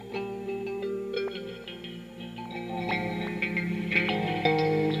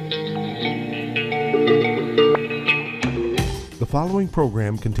following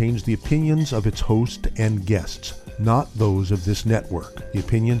program contains the opinions of its host and guests, not those of this network. The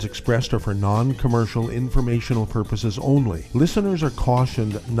opinions expressed are for non-commercial informational purposes only. Listeners are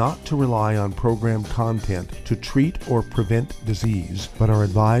cautioned not to rely on program content to treat or prevent disease, but are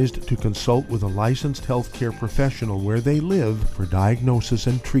advised to consult with a licensed healthcare professional where they live for diagnosis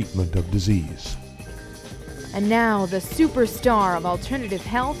and treatment of disease. And now, the superstar of alternative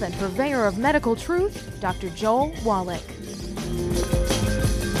health and purveyor of medical truth, Dr. Joel Wallach.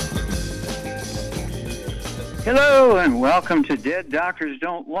 Hello, and welcome to Dead Doctors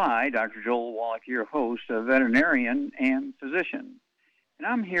Don't Lie. Dr. Joel Wallach, your host, a veterinarian and physician. And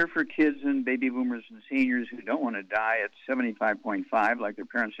I'm here for kids and baby boomers and seniors who don't want to die at 75.5 like their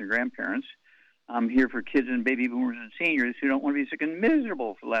parents and grandparents. I'm here for kids and baby boomers and seniors who don't want to be sick and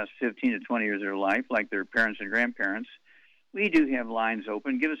miserable for the last 15 to 20 years of their life like their parents and grandparents. We do have lines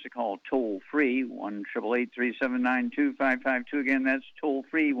open. Give us a call toll-free, 1-888-379-2552. Again, that's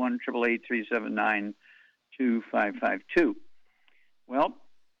toll-free, 1-888-379-2552. Well,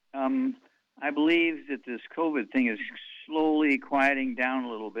 I believe that this COVID thing is slowly quieting down a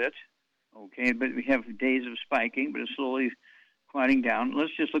little bit, okay? But we have days of spiking, but it's slowly quieting down.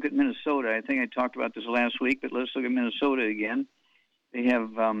 Let's just look at Minnesota. I think I talked about this last week, but let's look at Minnesota again. They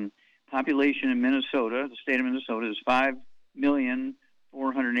have population in Minnesota, the state of Minnesota, is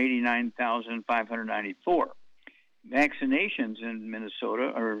 5,489,594. Vaccinations in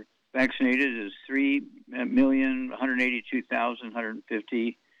Minnesota are vaccinated is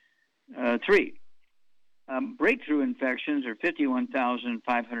 3,182,153. Breakthrough infections are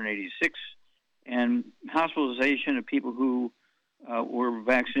 51,586, and hospitalization of people who were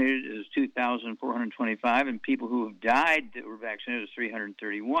vaccinated is 2,425, and people who have died that were vaccinated is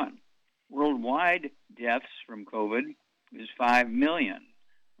 331. Worldwide deaths from COVID is 5 million.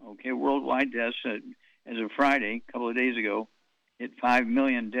 Okay, worldwide deaths as of Friday, a couple of days ago, hit 5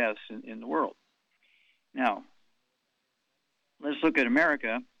 million deaths in the world. Now, let's look at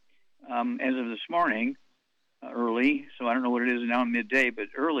America. As of this morning, early, so I don't know what it is now, midday, but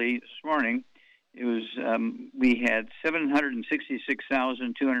early this morning, it was we had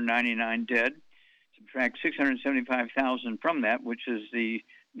 766,299 dead. Subtract 675,000 from that, which is the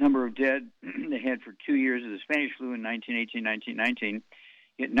number of dead they had for 2 years of the Spanish flu in 1918, 1919.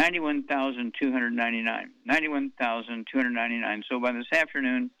 Get 91,299. 91,299. So by this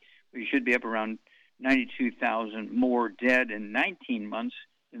afternoon, we should be up around 92,000 more dead in 19 months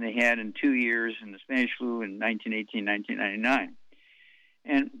than they had in 2 years in the Spanish flu in 1918, 1999.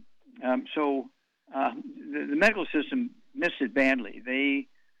 And the medical system missed it badly. They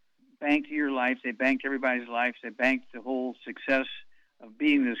banked your life. They banked everybody's life. They banked the whole success of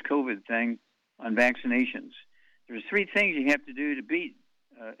beating this COVID thing on vaccinations. There's three things you have to do to beat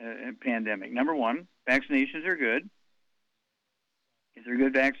a pandemic. Number one, vaccinations are good. If they're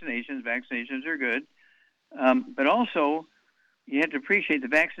good vaccinations are good. But also, you have to appreciate the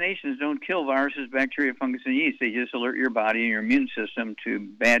vaccinations don't kill viruses, bacteria, fungus, and yeast. They just alert your body and your immune system to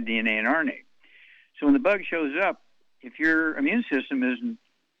bad DNA and RNA. So when the bug shows up, if your immune system isn't,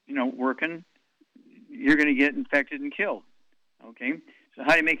 working, you're going to get infected and killed. Okay? So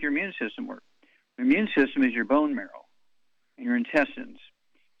how do you make your immune system work? Your immune system is your bone marrow and your intestines.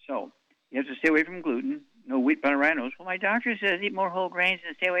 So you have to stay away from gluten, no wheat, butter, rye, oats. Well, my doctor says eat more whole grains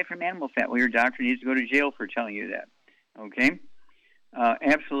and stay away from animal fat. Well, your doctor needs to go to jail for telling you that. Okay?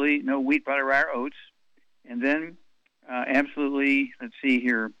 Absolutely no wheat, butter, rye, oats. And then absolutely, let's see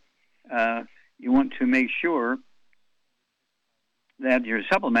here, you want to make sure that you're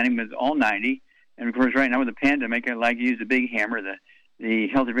supplementing with all 90. And, of course, right now with the pandemic, I like to use the big hammer. The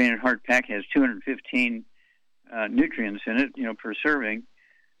Healthy Brain and Heart Pack has 215 nutrients in it, per serving.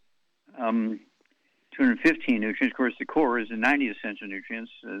 215 nutrients. Of course, the core is the 90 essential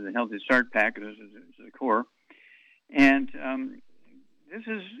nutrients. The Healthy Start Pack is the core. And this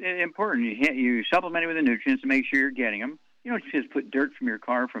is important. You supplement it with the nutrients to make sure you're getting them. You don't just put dirt from your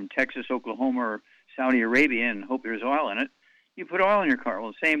car from Texas, Oklahoma, or Saudi Arabia and hope there's oil in it. You put oil in your car.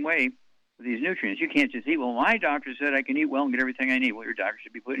 Well, the same way with these nutrients. You can't just eat, well, my doctor said I can eat well and get everything I need. Well, your doctor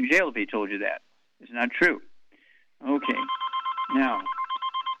should be put in jail if he told you that. It's not true. Okay. Now,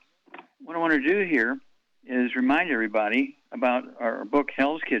 what I want to do here is remind everybody about our book,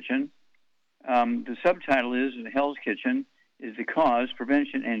 Hell's Kitchen. The subtitle is Hell's Kitchen is the cause,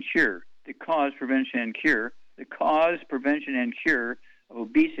 prevention, and cure. The cause, prevention, and cure. The cause, prevention, and cure of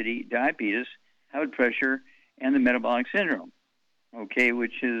obesity, diabetes, high blood pressure, and the metabolic syndrome. Okay,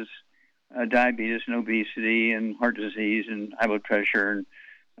 which is diabetes and obesity and heart disease and high blood pressure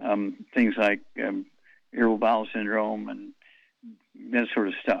and things like irritable bowel syndrome and that sort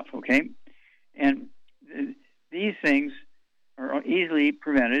of stuff, okay? And these things are easily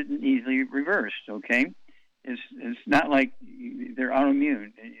prevented and easily reversed, okay? It's not like they're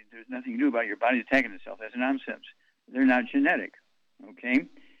autoimmune. There's nothing you do about it. Your body's attacking itself. That's nonsense. They're not genetic, okay?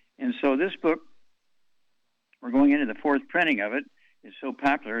 And so this book, we're going into the fourth printing of it. It's so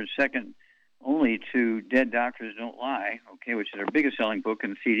popular. It's second only to Dead Doctors Don't Lie, okay, which is our biggest selling book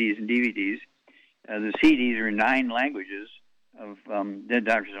in CDs and DVDs. The CDs are in 9 languages of Dead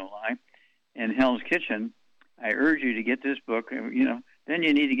Doctors Don't Lie. And Hell's Kitchen, I urge you to get this book. Then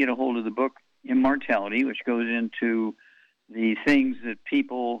you need to get a hold of the book Immortality, which goes into the things that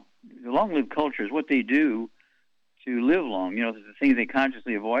people, the long-lived cultures, what they do to live long. The things they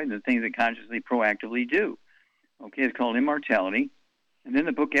consciously avoid and the things they consciously proactively do. Okay, it's called Immortality. And then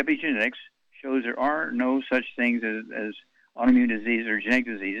the book Epigenetics shows there are no such things as autoimmune diseases or genetic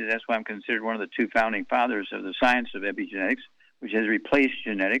diseases. That's why I'm considered one of the 2 founding fathers of the science of epigenetics, which has replaced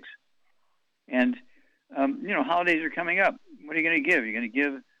genetics. And, holidays are coming up. What are you going to give? You're going to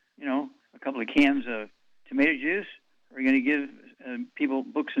give, a couple of cans of tomato juice, or are you going to give people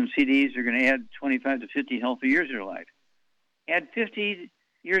books and CDs that are going to add 25 to 50 healthy years to their life? Add 50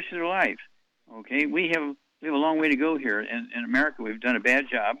 years to their life. Okay, we have a long way to go here. In America, we've done a bad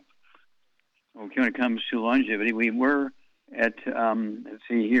job. Okay, when it comes to longevity, we were at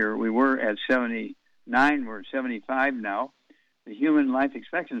we were at 79. We're at 75 now. The human life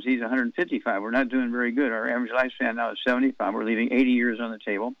expectancy is 155. We're not doing very good. Our average lifespan now is 75. We're leaving 80 years on the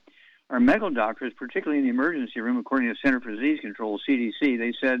table. Our medical doctors, particularly in the emergency room, according to the Center for Disease Control, CDC,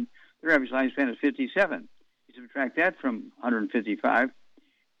 they said their average lifespan is 57. You subtract that from 155,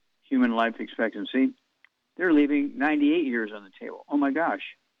 human life expectancy, they're leaving 98 years on the table. Oh, my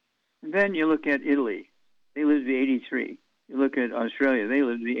gosh. And then you look at Italy. They live to be 83. You look at Australia. They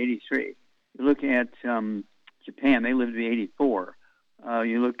live to be 83. You look at Japan. They live to be 84.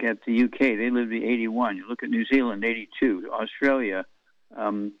 You look at the UK. They live to be 81. You look at New Zealand, 82. Australia,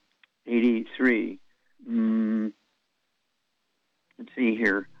 83. Let's see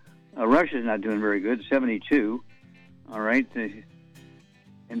here. Russia's not doing very good, 72. All right.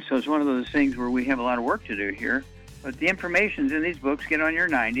 And so it's one of those things where we have a lot of work to do here. But the information's in these books. Get on your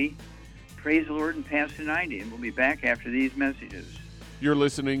 90. Praise the Lord and pass to 90. And we'll be back after these messages. You're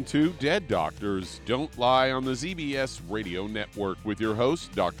listening to Dead Doctors Don't Lie on the ZBS Radio Network with your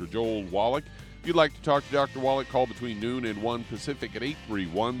host, Dr. Joel Wallach. If you'd like to talk to Dr. Wallach, call between noon and 1 Pacific at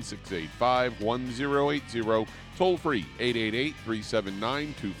 831-685-1080. Toll free,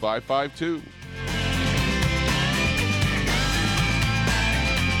 888-379-2552.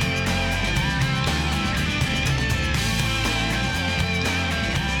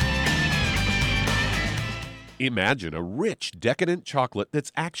 Imagine a rich, decadent chocolate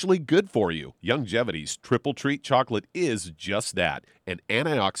that's actually good for you. Youngevity's Triple Treat chocolate is just that, an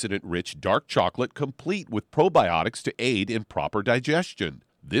antioxidant-rich dark chocolate complete with probiotics to aid in proper digestion.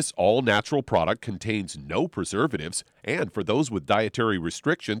 This all-natural product contains no preservatives, and for those with dietary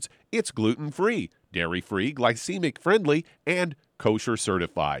restrictions, it's gluten-free, dairy-free, glycemic-friendly, and kosher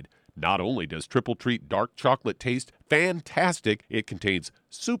certified. Not only does Triple Treat dark chocolate taste fantastic, it contains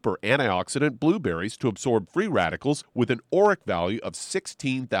super antioxidant blueberries to absorb free radicals with an ORAC value of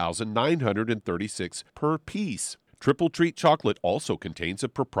 16,936 per piece. Triple Treat chocolate also contains a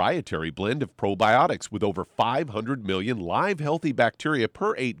proprietary blend of probiotics with over 500 million live healthy bacteria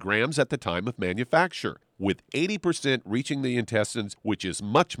per 8 grams at the time of manufacture, with 80% reaching the intestines, which is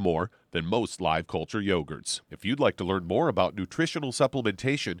much more than most live culture yogurts. If you'd like to learn more about nutritional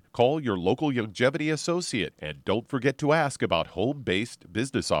supplementation, call your local Youngevity associate, and don't forget to ask about home-based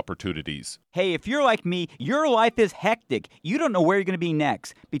business opportunities. Hey, if you're like me, your life is hectic. You don't know where you're going to be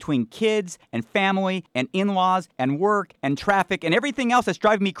next. Between kids and family and in-laws and work and traffic and everything else that's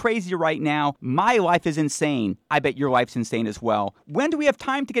driving me crazy right now, my life is insane. I bet your life's insane as well. When do we have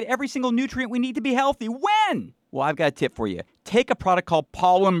time to get every single nutrient we need to be healthy? When? Well, I've got a tip for you. Take a product called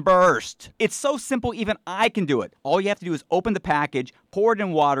Pollen Burst. It's so simple, even I can do it. All you have to do is open the package, pour it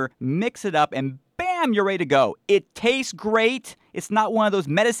in water, mix it up, and bam, you're ready to go. It tastes great. It's not one of those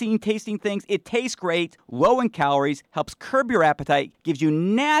medicine-tasting things. It tastes great, low in calories, helps curb your appetite, gives you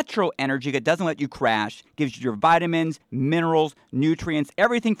natural energy that doesn't let you crash, gives you your vitamins, minerals, nutrients,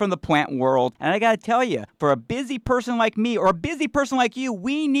 everything from the plant world. And I got to tell you, for a busy person like me or a busy person like you,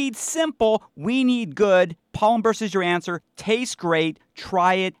 we need simple, we need good. Pollen Burst is your answer. Tastes great.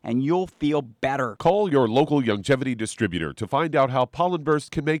 Try it, and you'll feel better. Call your local Youngevity distributor to find out how Pollen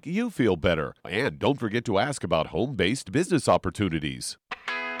Burst can make you feel better. And don't forget to ask about home-based business opportunities.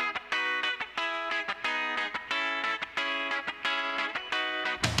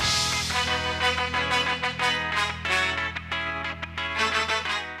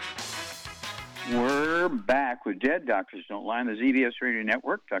 We're back with Dead Doctors Don't Lie on the ZBS Radio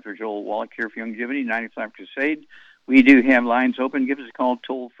Network. Dr. Joel Wallach here for Youngevity, 95 Crusade. We do have lines open. Give us a call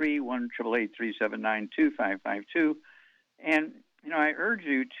toll-free, 1-888-379-2552. And, I urge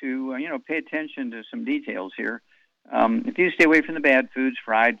you to, pay attention to some details here. If you stay away from the bad foods,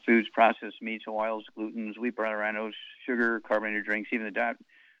 fried foods, processed meats, oils, glutens, wheat, barley, rhinos, sugar, carbonated drinks, even the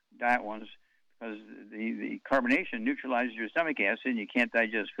diet ones, because the carbonation neutralizes your stomach acid, and you can't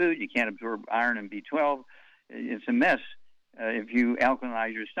digest food, you can't absorb iron and B12. It's a mess if you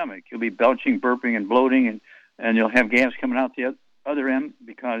alkalinize your stomach. You'll be belching, burping, and bloating, and you'll have gas coming out the other end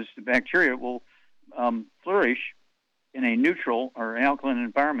because the bacteria will flourish in a neutral or alkaline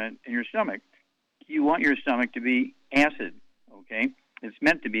environment in your stomach. You want your stomach to be acid, okay? It's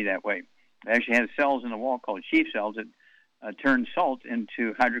meant to be that way. It actually has cells in the wall called Schiff cells that turn salt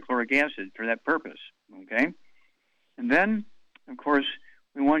into hydrochloric acid for that purpose, okay? And then, of course,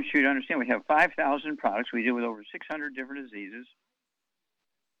 we want you to understand we have 5,000 products. We deal with over 600 different diseases.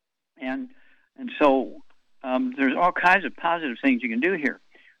 And so there's all kinds of positive things you can do here.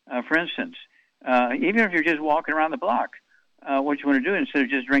 For instance, even if you're just walking around the block, what you want to do instead of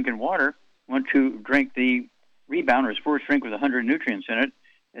just drinking water, you want to drink the Rebound or sports drink with 100 nutrients in it.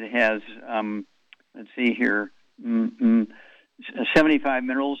 It has, let's see here, 75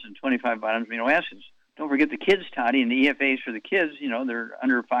 minerals and 25 vitamin amino acids. Don't forget the kids' toddy and the EFAs for the kids. They're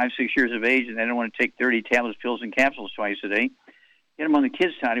under 5-6 years of age and they don't want to take 30 tablets, pills, and capsules twice a day. Get them on the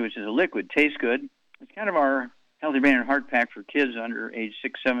kids' toddy, which is a liquid. Tastes good. It's kind of our Healthy Brain and Heart Pack for kids under age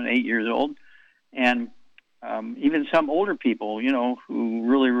 6, 7, 8 years old. And even some older people, who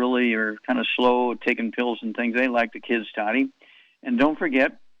really are kind of slow taking pills and things, they like the kids' toddy. And don't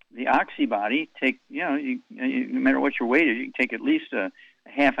forget the Oxybody. Take, no matter what your weight is, you can take at least a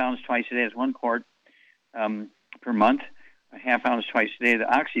half ounce twice a day. That's 1 quart per month, a half ounce twice a day of the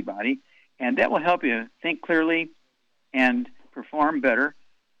Oxybody. And that will help you think clearly and perform better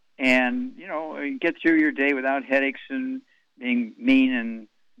and, get through your day without headaches and being mean and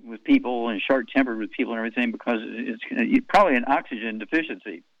with people and short-tempered with people and everything because it's probably an oxygen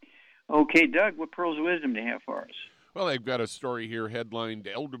deficiency. Okay, Doug, what pearls of wisdom do you have for us? Well, they've got a story here headlined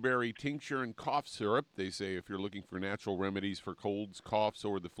Elderberry Tincture and Cough Syrup. They say if you're looking for natural remedies for colds, coughs,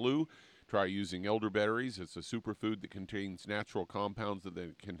 or the flu, try using elderberries. It's a superfood that contains natural compounds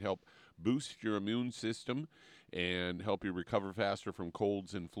that can help boost your immune system and help you recover faster from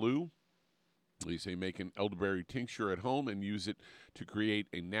colds and flu. They say make an elderberry tincture at home and use it to create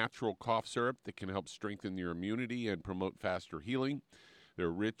a natural cough syrup that can help strengthen your immunity and promote faster healing. They're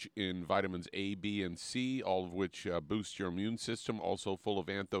rich in vitamins A, B, and C, all of which boost your immune system, also full of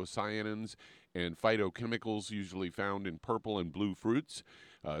anthocyanins and phytochemicals usually found in purple and blue fruits.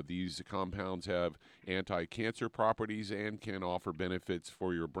 These compounds have anti-cancer properties and can offer benefits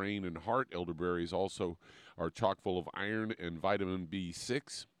for your brain and heart. Elderberries also are chock full of iron and vitamin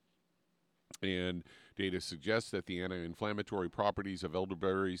B6. And data suggests that the anti-inflammatory properties of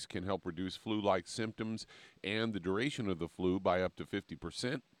elderberries can help reduce flu-like symptoms and the duration of the flu by up to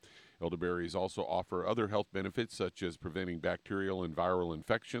 50%. Elderberries also offer other health benefits such as preventing bacterial and viral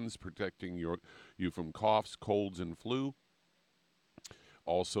infections, protecting you from coughs, colds, and flu.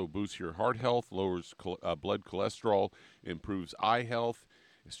 Also boosts your heart health, lowers blood cholesterol, improves eye health,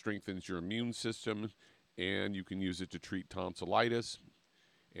 strengthens your immune system, and you can use it to treat tonsillitis.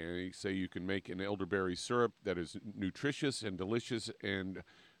 And they say you can make an elderberry syrup that is nutritious and delicious and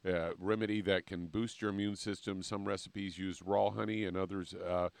remedy that can boost your immune system. Some recipes use raw honey and others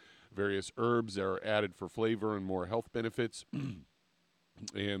various herbs that are added for flavor and more health benefits.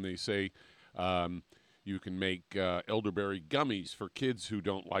 And they say you can make elderberry gummies for kids who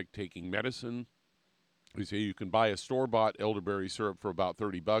don't like taking medicine. They say you can buy a store-bought elderberry syrup for about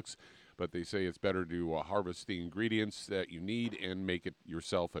 $30. But they say it's better to harvest the ingredients that you need and make it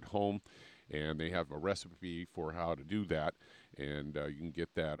yourself at home. And they have a recipe for how to do that. And you can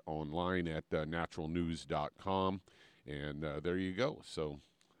get that online at naturalnews.com. And there you go. So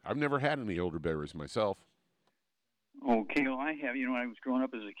I've never had any elderberries myself. Okay, well, I have. When I was growing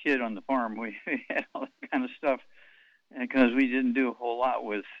up as a kid on the farm, we had all that kind of stuff because we didn't do a whole lot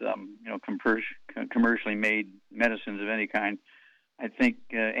with, commercially made medicines of any kind. I think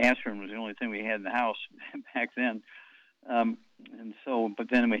aspirin was the only thing we had in the house back then. But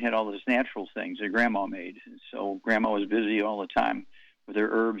then we had all those natural things that Grandma made. So Grandma was busy all the time with her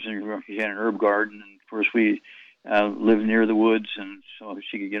herbs, and she had an herb garden. And of course, we lived near the woods, and so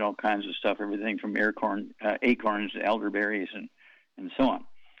she could get all kinds of stuff, everything from acorns to elderberries and so on.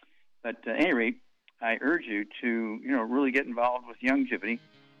 But at any rate, I urge you to, really get involved with Youngevity.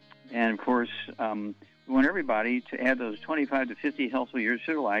 And of course, we want everybody to add those 25 to 50 healthful years to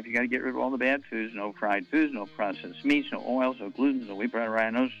their life. You got to get rid of all the bad foods: no fried foods, no processed meats, no oils, no gluten, no wheat, bread, rye,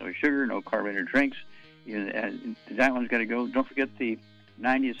 no sugar, no carbonated drinks. That one's got to go. Don't forget the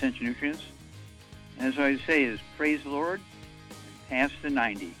 90 essential nutrients. And as I say is, praise the Lord, past the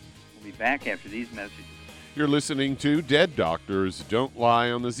 90. We'll be back after these messages. You're listening to Dead Doctors Don't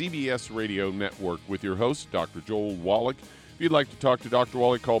Lie on the ZBS Radio Network with your host, Dr. Joel Wallach. If you'd like to talk to Dr.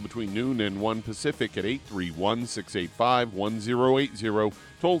 Wallach, call between noon and 1 Pacific at 831-685-1080,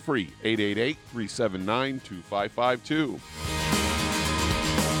 toll free 888-379-2552.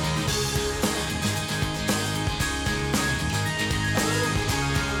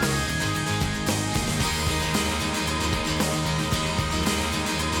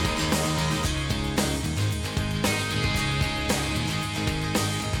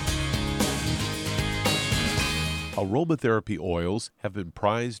 Aromatherapy oils have been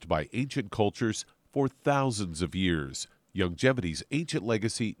prized by ancient cultures for thousands of years. Youngevity's ancient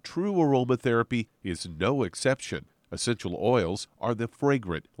legacy, True Aromatherapy, is no exception. Essential oils are the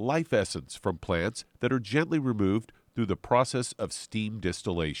fragrant life essence from plants that are gently removed through the process of steam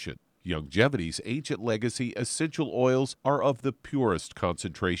distillation. Youngevity's ancient legacy essential oils are of the purest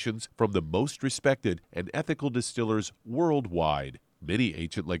concentrations from the most respected and ethical distillers worldwide. Many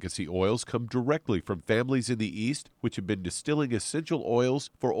ancient legacy oils come directly from families in the East which have been distilling essential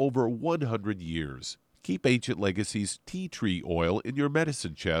oils for over 100 years. Keep Ancient Legacy's tea tree oil in your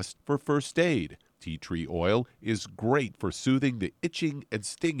medicine chest for first aid. Tea tree oil is great for soothing the itching and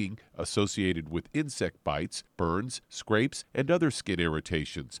stinging associated with insect bites, burns, scrapes, and other skin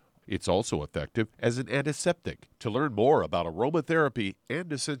irritations. It's also effective as an antiseptic. To learn more about aromatherapy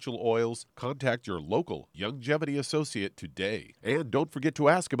and essential oils, contact your local Youngevity associate today. And don't forget to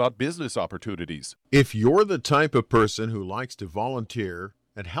ask about business opportunities. If you're the type of person who likes to volunteer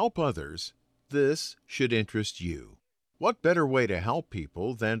and help others, this should interest you. What better way to help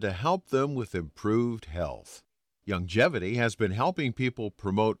people than to help them with improved health? Youngevity has been helping people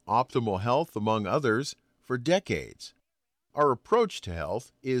promote optimal health among others for decades. Our approach to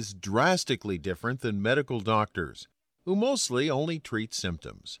health is drastically different than medical doctors, who mostly only treat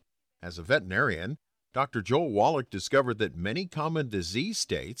symptoms. As a veterinarian, Dr. Joel Wallach discovered that many common disease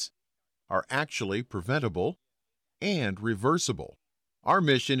states are actually preventable and reversible. Our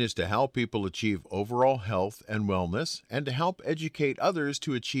mission is to help people achieve overall health and wellness and to help educate others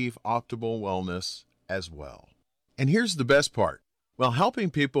to achieve optimal wellness as well. And here's the best part. While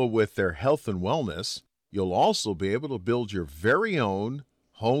helping people with their health and wellness, you'll also be able to build your very own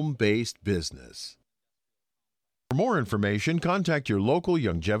home-based business. For more information, contact your local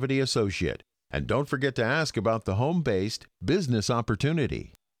Youngevity associate. And don't forget to ask about the home-based business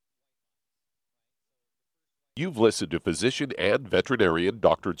opportunity. You've listened to physician and veterinarian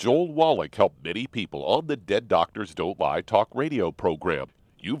Dr. Joel Wallach help many people on the Dead Doctors Don't Lie talk radio program.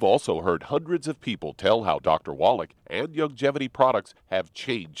 You've also heard hundreds of people tell how Dr. Wallach and Youngevity products have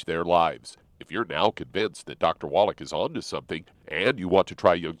changed their lives. If you're now convinced that Dr. Wallach is onto something and you want to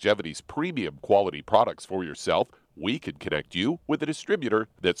try Youngevity's premium quality products for yourself, we can connect you with a distributor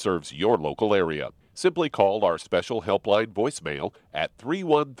that serves your local area. Simply call our special helpline voicemail at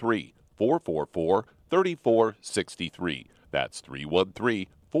 313-444-3463. That's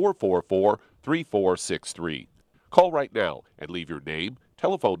 313-444-3463. Call right now and leave your name,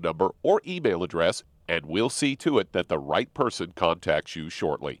 telephone number, or email address, and we'll see to it that the right person contacts you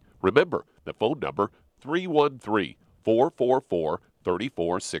shortly. Remember, the phone number,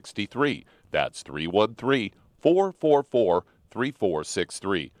 313-444-3463. That's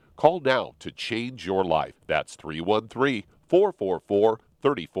 313-444-3463. Call now to change your life. That's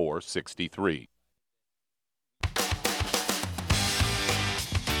 313-444-3463.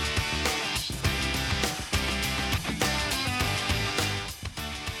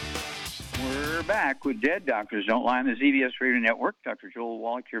 We're back with Dead Doctors Don't Lie on the ZBS Radio Network. Dr. Joel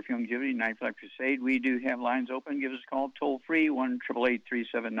Wallach here for Youngevity, Ninth Life Crusade. We do have lines open. Give us a call toll-free,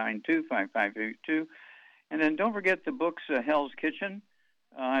 1-888-3792-5582. And then don't forget the books, Hell's Kitchen.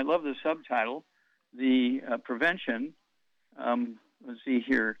 I love the subtitle, the prevention, let's see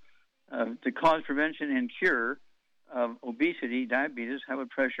here, to cause prevention and cure of obesity, diabetes, high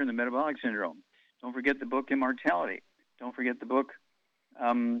blood pressure, and the metabolic syndrome. Don't forget the book, Immortality. Don't forget the book,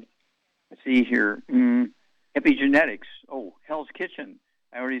 let's see here, Epigenetics. Oh, Hell's Kitchen.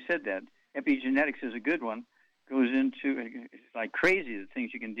 I already said that. Epigenetics is a good one. Goes into, it's like crazy, the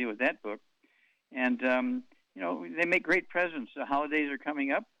things you can do with that book. And, they make great presents. The holidays are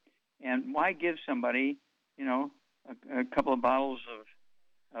coming up. And why give somebody, a couple of bottles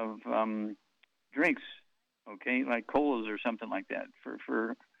of drinks, okay, like colas or something like that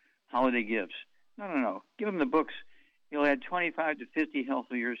for holiday gifts? No. Give them the books. You'll add 25 to 50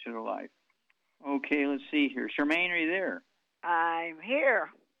 healthy years to their life. Okay, let's see here. Charmaine, are you there? I'm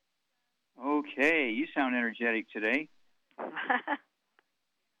here. Okay, you sound energetic today.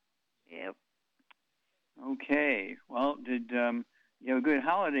 Yep. Okay. Well, did you have a good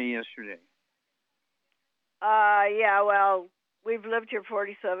holiday yesterday? Yeah, well, we've lived here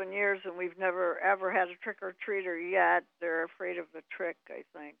 47 years, and we've never, ever had a trick-or-treater yet. They're afraid of the trick, I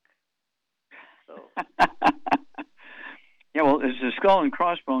think. So. Yeah, well, it's the skull and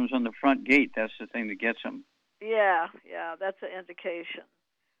crossbones on the front gate. That's the thing that gets them. Yeah, that's an indication.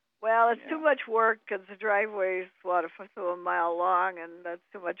 Well, it's too much work because the driveway's, a mile long, and that's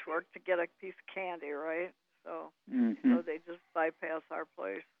too much work to get a piece of candy, right? So, so they just bypass our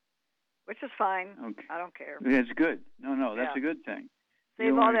place, which is fine. Okay. I don't care. That's good. No, that's a good thing.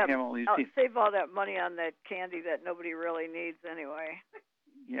 Save all that money on that candy that nobody really needs anyway.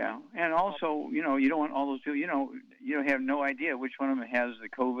 Yeah, and also, you don't want all those people. You have no idea which one of them has the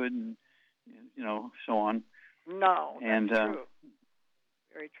COVID and so on. No, that's true.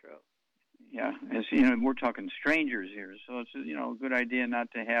 Very true. Yeah, we're talking strangers here, so it's a good idea not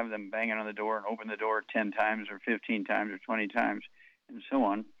to have them banging on the door and open the door 10 times or 15 times or 20 times and so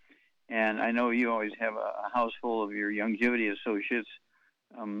on. And I know you always have a house full of your longevity associates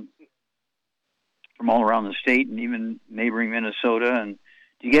from all around the state and even neighboring Minnesota. And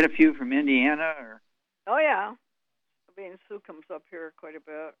do you get a few from Indiana? Or? Oh, yeah. Sue comes up here quite a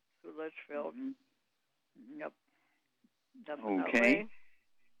bit, Sue Litchfield. Mm-hmm. Yep. Definitely. Okay.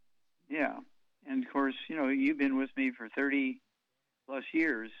 Yeah. And, of course, you've been with me for 30-plus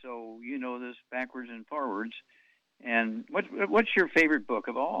years, so you know this backwards and forwards. And what's your favorite book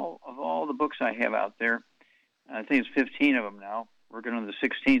of all the books I have out there? I think it's 15 of them now. Working on the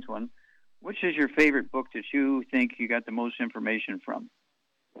 16th one. Which is your favorite book that you think you got the most information from?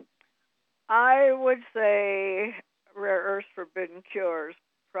 I would say Rare Earths Forbidden Cures,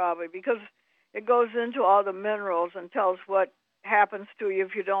 probably, because it goes into all the minerals and tells what happens to you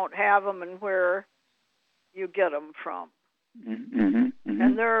if you don't have them and where you get them from. And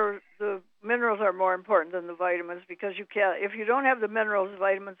the minerals are more important than the vitamins because if you don't have the minerals, the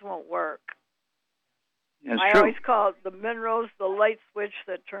vitamins won't work. I always call it the minerals, the light switch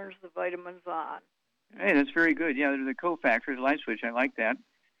that turns the vitamins on. Hey, that's very good. Yeah, they're the cofactors, light switch. I like that.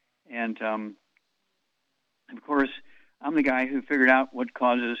 And, of course, I'm the guy who figured out what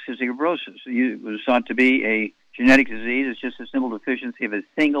causes cystic fibrosis. It was thought to be a genetic disease. It's just a simple deficiency of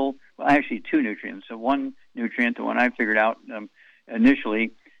actually two nutrients. So one nutrient, the one I figured out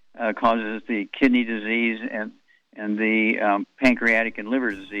initially, causes the kidney disease and the pancreatic and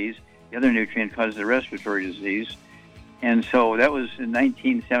liver disease. The other nutrient causes the respiratory disease. And so that was in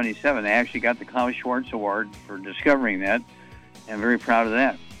 1977. They actually got the Klaus Schwartz Award for discovering that. I'm very proud of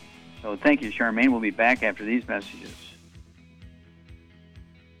that. So thank you, Charmaine. We'll be back after these messages.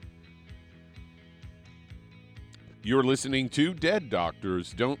 You're listening to Dead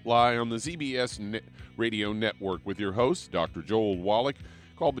Doctors Don't Lie on the ZBS Radio Network with your host, Dr. Joel Wallach.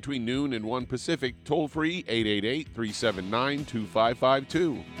 Call between noon and 1 Pacific, toll free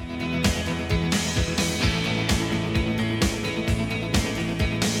 888-379-2552.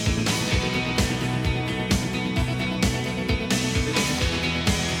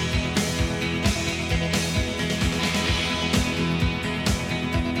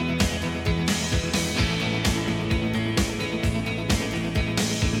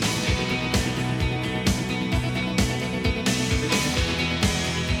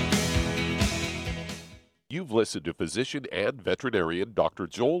 You've listened to physician and veterinarian Dr.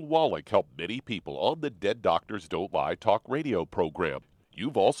 Joel Wallach help many people on the Dead Doctors Don't Lie talk radio program.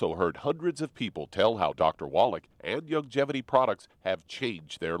 You've also heard hundreds of people tell how Dr. Wallach and Youngevity products have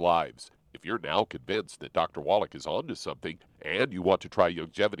changed their lives. If you're now convinced that Dr. Wallach is onto something and you want to try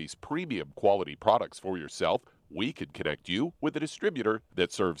Youngevity's premium quality products for yourself, we can connect you with a distributor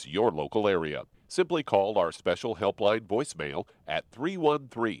that serves your local area. Simply call our special helpline voicemail at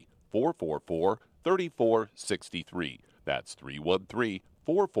 313-444-3463. That's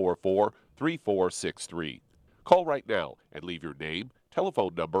 313-444-3463. Call right now and leave your name,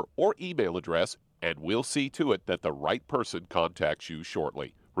 telephone number, or email address, and we'll see to it that the right person contacts you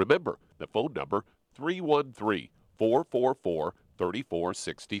shortly. Remember, the phone number,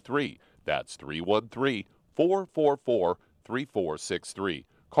 313-444-3463. That's 313-444-3463.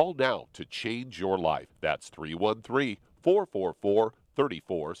 Call now to change your life. That's 313-444-3463.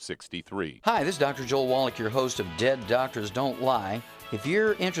 3463. Hi, this is Dr. Joel Wallach, your host of Dead Doctors Don't Lie. If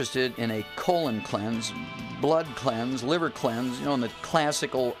you're interested in a colon cleanse, blood cleanse, liver cleanse, in the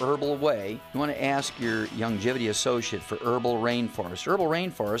classical herbal way, you want to ask your Youngevity associate for Herbal Rainforest. Herbal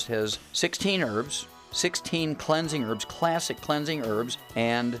Rainforest has 16 herbs, 16 cleansing herbs, classic cleansing herbs,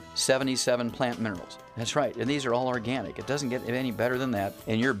 and 77 plant minerals. That's right, and these are all organic. It doesn't get any better than that.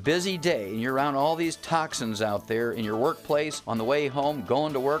 In your busy day, and you're around all these toxins out there in your workplace, on the way home,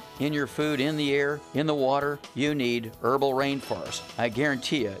 going to work, in your food, in the air, in the water, you need Herbal Rainforest. I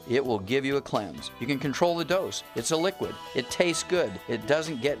guarantee you, it will give you a cleanse. You can control the dose. It's a liquid. It tastes good. It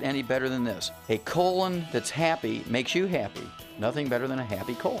doesn't get any better than this. A colon that's happy makes you happy. Nothing better than a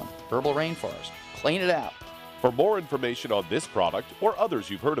happy colon. Herbal Rainforest. Clean it out. For more information on this product or others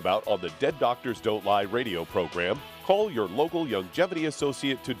you've heard about on the Dead Doctors Don't Lie radio program, call your local Youngevity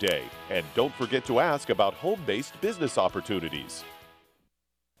associate today. And don't forget to ask about home-based business opportunities.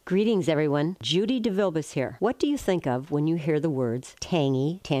 Greetings, everyone. Judy DeVilbus here. What do you think of when you hear the words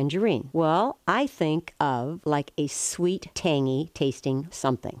tangy tangerine? Well, I think of like a sweet, tangy tasting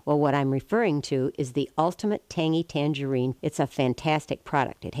something. Well, what I'm referring to is the Ultimate Tangy Tangerine. It's a fantastic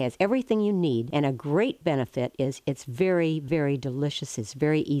product. It has everything you need, and a great benefit is it's very, very delicious. It's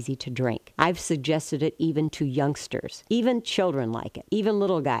very easy to drink. I've suggested it even to youngsters. Even children like it. Even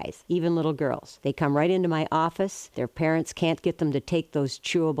little guys. Even little girls. They come right into my office. Their parents can't get them to take those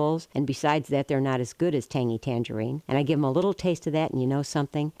chewables, and besides that, they're not as good as Tangy Tangerine. And I give them a little taste of that, and you know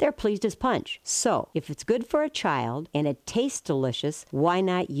something? They're pleased as punch. So, if it's good for a child and it tastes delicious, why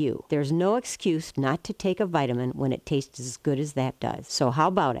not you? There's no excuse not to take a vitamin when it tastes as good as that does. So how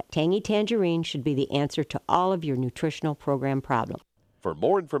about it? Tangy Tangerine should be the answer to all of your nutritional program problems. For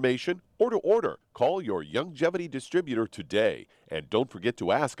more information or to order, call your Youngevity distributor today. And don't forget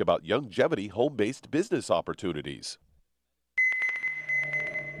to ask about Youngevity home-based business opportunities.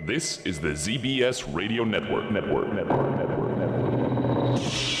 This is the ZBS Radio Network.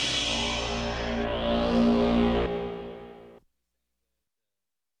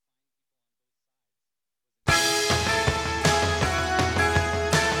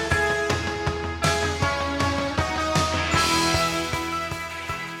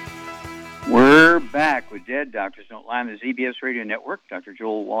 We're back with Dead Doctors Don't Lie on the ZBS Radio Network. Dr.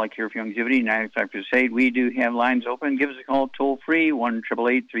 Joel Wallach here for Youngevity, 95 Crusade. We do have lines open. Give us a call toll-free,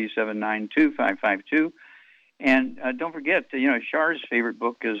 1-888-379-2552. And don't forget, Char's favorite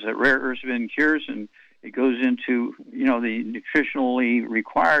book is Rare Earths Forbidden Cures, and it goes into, the nutritionally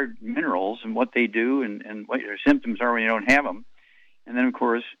required minerals and what they do and what your symptoms are when you don't have them. And then, of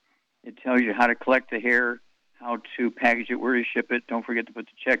course, it tells you how to collect the hair, how to package it, where to ship it. Don't forget to put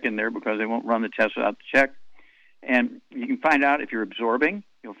the check in there because they won't run the test without the check. And you can find out if you're absorbing.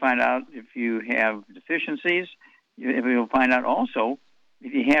 You'll find out if you have deficiencies. You'll find out also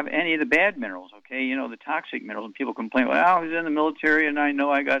if you have any of the bad minerals, okay? The toxic minerals. And people complain, well, I was in the military and I know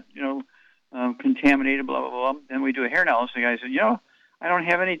I got, contaminated, blah, blah, blah. Then we do a hair analysis. The guy said, I don't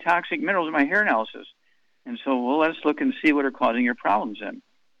have any toxic minerals in my hair analysis. And so, well, let's look and see what are causing your problems then.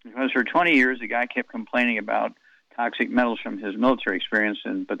 Because for 20 years, the guy kept complaining about toxic metals from his military experience,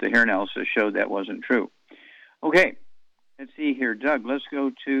 but the hair analysis showed that wasn't true. Okay, let's see here, Doug. Let's go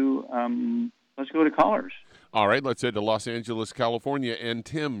to callers. All right, let's head to Los Angeles, California. And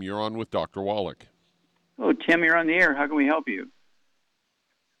Tim, you're on with Dr. Wallach. Oh, Tim, you're on the air. How can we help you?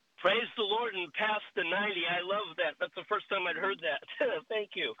 Praise the Lord and past the 90. I love that. That's the first time I'd heard that.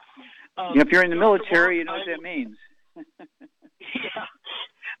 Thank you. If you're in the military, you know what that means. Yeah.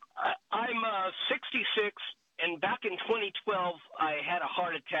 I'm 66, and back in 2012, I had a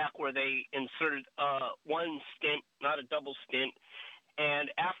heart attack where they inserted one stent, not a double stent.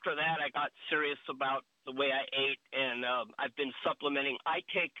 And after that, I got serious about the way I ate, and I've been supplementing. I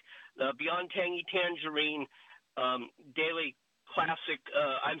take the Beyond Tangy Tangerine Daily Classic,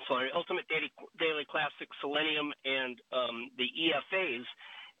 Ultimate Daily Classic Selenium and the EFAs.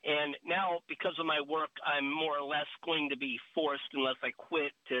 And now, because of my work, I'm more or less going to be forced, unless I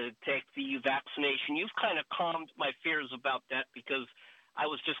quit, to take the vaccination. You've kind of calmed my fears about that because I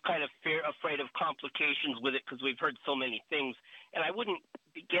was just kind of afraid of complications with it because we've heard so many things. And I wouldn't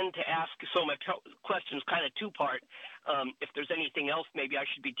begin to ask, so my question's kind of two-part. If there's anything else maybe I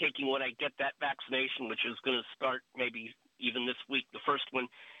should be taking when I get that vaccination, which is going to start maybe even this week, the first one.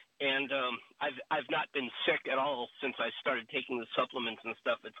 And I've not been sick at all since I started taking the supplements and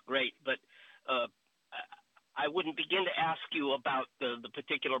stuff. It's great. But I wouldn't begin to ask you about the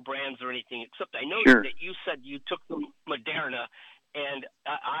particular brands or anything, except I know that you said you took the Moderna. And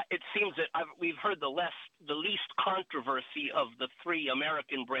it seems that we've heard the least controversy of the three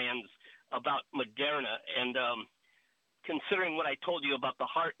American brands about Moderna. And considering what I told you about the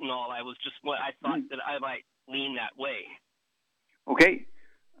heart and all, I thought that I might lean that way. Okay.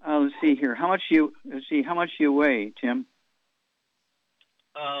 Let's see here. How much do you weigh, Tim?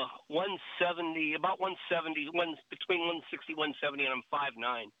 170, about 170, between 160, 170, and I'm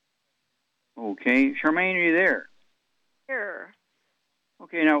 5'9". Okay. Charmaine, are you there? Here.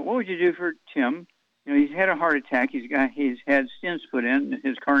 Okay, now what would you do for Tim? You know, he's had a heart attack. He's had stents put in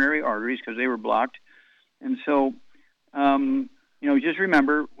his coronary arteries because they were blocked. And so, just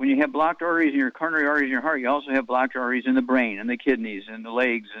remember, when you have blocked arteries in your coronary arteries in your heart, you also have blocked arteries in the brain and the kidneys and the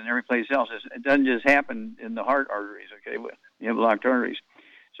legs and every place else. It doesn't just happen in the heart arteries, okay? You have blocked arteries.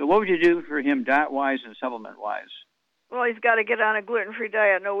 So what would you do for him diet-wise and supplement-wise? Well, he's got to get on a gluten-free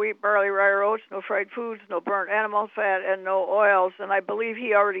diet. No wheat, barley, rye, or oats, no fried foods, no burnt animal fat, and no oils. And I believe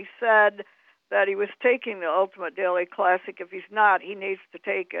he already said that he was taking the Ultimate Daily Classic. If he's not, he needs to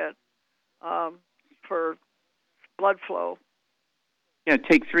take it for blood flow. Yeah,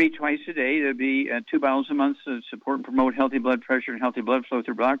 take 3 twice a day. There'd be 2 bottles a month to support and promote healthy blood pressure and healthy blood flow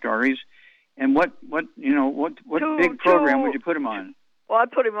through blocked arteries. And what big program would you put him on? Well, I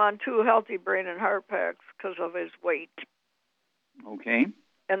put him on 2 healthy brain and heart packs because of his weight. Okay.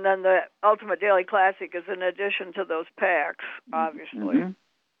 And then the Ultimate Daily Classic is in addition to those packs, obviously.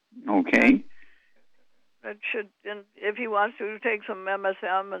 Mm-hmm. Okay. It should, and if he wants to, take some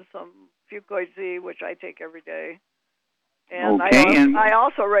MSM and some Fucoid Z, which I take every day. And okay. I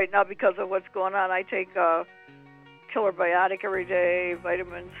also right now, because of what's going on, I take Killer Biotic every day,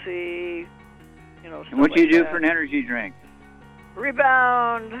 vitamin C, And what do you do for an energy drink?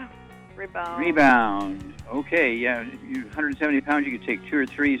 Rebound. Okay, yeah. You're 170 pounds. You could take 2 or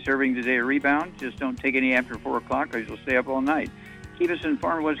 3 servings a day of Rebound. Just don't take any after 4 o'clock because you'll stay up all night. Keep us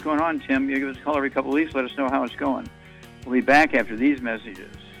informed of what's going on, Tim. You give us a call every couple of weeks. Let us know how it's going. We'll be back after these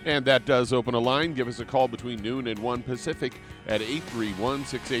messages. And that does open a line. Give us a call between noon and 1 Pacific at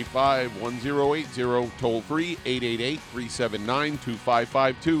 831-685-1080. Toll free,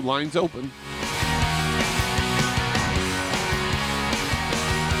 888-379-2552. Lines open.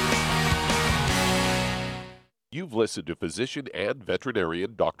 You've listened to physician and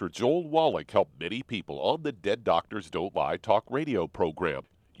veterinarian Dr. Joel Wallach help many people on the Dead Doctors Don't Lie talk radio program.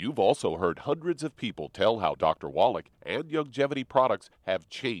 You've also heard hundreds of people tell how Dr. Wallach and Youngevity products have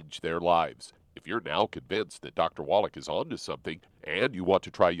changed their lives. If you're now convinced that Dr. Wallach is onto something and you want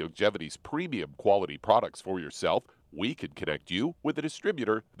to try Youngevity's premium quality products for yourself, we can connect you with a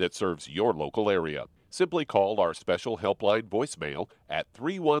distributor that serves your local area. Simply call our special helpline voicemail at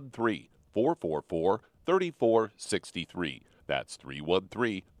 313-444-3463. That's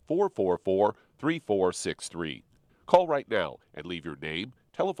 313-444-3463. Call right now and leave your name,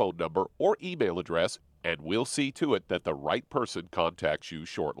 telephone number, or email address, and we'll see to it that the right person contacts you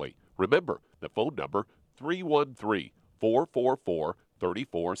shortly. Remember, the phone number,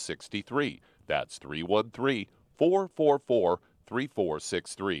 313-444-3463. That's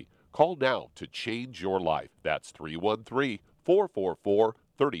 313-444-3463. Call now to change your life. That's 313-444-3463.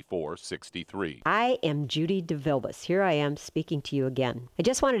 3463. I am Judy DeVilbus. Here I am speaking to you again. I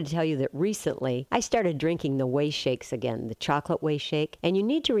just wanted to tell you that recently I started drinking the Whey Shakes again, the chocolate Whey Shake. And you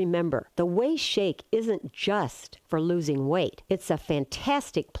need to remember, the Whey Shake isn't just for losing weight. It's a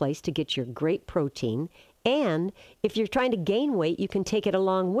fantastic place to get your great protein. And if you're trying to gain weight, you can take it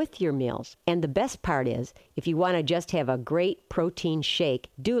along with your meals. And the best part is, if you want to just have a great protein shake,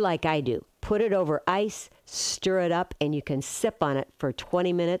 do like I do. Put it over ice, stir it up, and you can sip on it for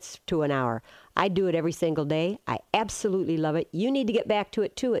 20 minutes to an hour. I do it every single day. I absolutely love it. You need to get back to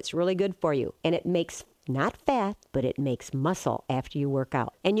it too. It's really good for you. And it makes not fat, but it makes muscle after you work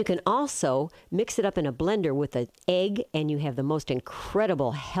out. And you can also mix it up in a blender with an egg, and you have the most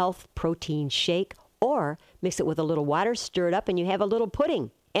incredible health protein shake. Or mix it with a little water, stir it up, and you have a little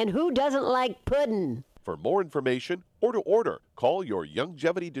pudding. And who doesn't like pudding? For more information or to order, call your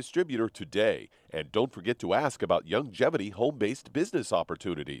Youngevity distributor today. And don't forget to ask about Youngevity home-based business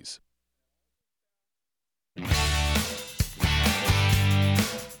opportunities.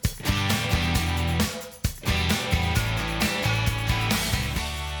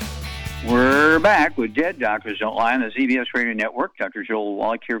 We're back with Dead Doctors Don't Lie on the ZBS Radio Network. Dr. Joel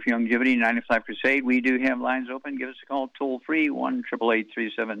Wallach here for Youngevity, 95 Crusade. We do have lines open. Give us a call toll-free,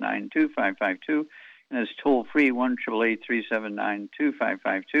 1-888-379-2552. And that's toll-free,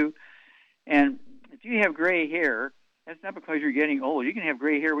 1-888-379-2552. And if you have gray hair, that's not because you're getting old. You can have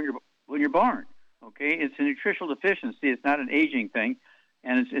gray hair when you're born, okay? It's a nutritional deficiency. It's not an aging thing.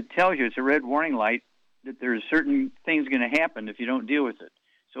 And it tells you, it's a red warning light, that there's certain things going to happen if you don't deal with it.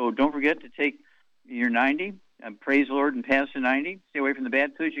 So don't forget to take your 90, praise the Lord, and pass the 90. Stay away from the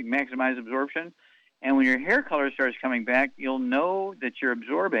bad foods. You can maximize absorption. And when your hair color starts coming back, you'll know that you're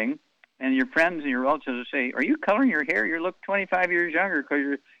absorbing, and your friends and your relatives will say, "Are you coloring your hair? You look 25 years younger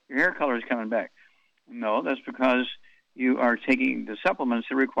because your hair color is coming back." No, that's because you are taking the supplements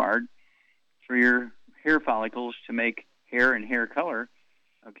that are required for your hair follicles to make hair and hair color.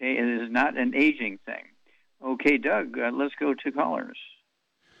 Okay, it is not an aging thing. Okay, Doug, let's go to callers.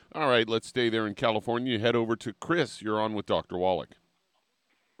 All right, let's stay there in California. Head over to Chris. You're on with Dr. Wallach.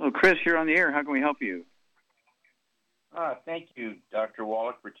 Well, Chris, you're on the air. How can we help you? Thank you, Dr.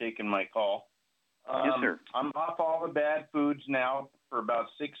 Wallach, for taking my call. Yes, sir. I'm off all the bad foods now for about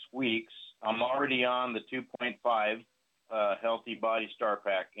 6 weeks. I'm already on the 2.5 Healthy Body Star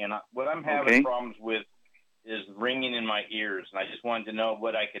Pack. And what I'm having problems with is ringing in my ears. And I just wanted to know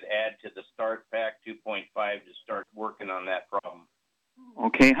what I could add to the Start Pack 2.5 to start working on that problem.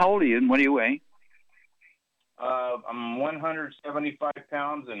 Okay, how old are you and what do you weigh? I'm 175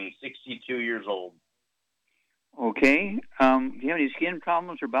 pounds and 62 years old. Okay. Do you have any skin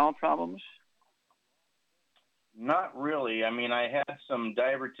problems or bowel problems? Not really. I mean, I had some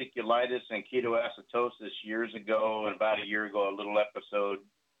diverticulitis and ketoacidosis years ago, and about a year ago, a little episode.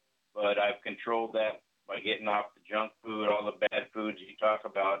 But I've controlled that by getting off the junk food, all the bad foods you talk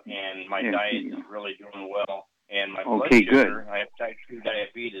about, and my diet is really doing well. And my blood sugar, I have type 2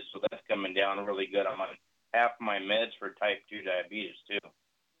 diabetes, so that's coming down really good. I'm on half my meds for type 2 diabetes, too.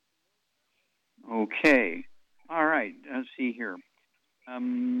 Okay. All right. Let's see here.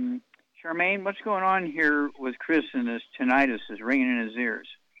 Charmaine, what's going on here with Chris and this tinnitus is ringing in his ears?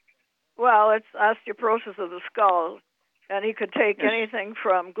 Well, it's osteoporosis of the skull, and he could take anything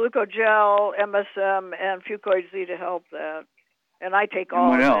from glucogel, MSM, and Fucoid Z to help that. And I take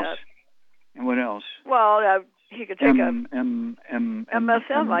all of that. And what else? Well, he could take MSM.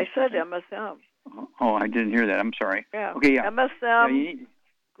 I said MSM. Oh, I didn't hear that. I'm sorry. Yeah. Okay. Yeah. MSM.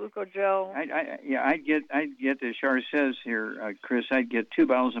 Glucogel. I'd get, as Char says here, Chris, I'd get 2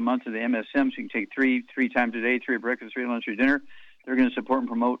 bottles a month of the MSM, so you can take three times a day, 3 at breakfast, 3 at lunch, 3 at dinner. They're going to support and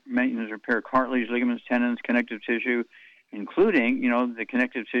promote maintenance, repair cartilage, ligaments, tendons, connective tissue, including, the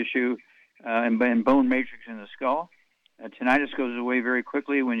connective tissue and bone matrix in the skull. Tinnitus goes away very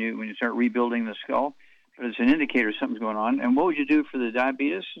quickly when you start rebuilding the skull, but it's an indicator something's going on. And what would you do for the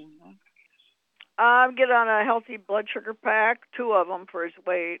diabetes? Get on a healthy blood sugar pack, 2 of them for his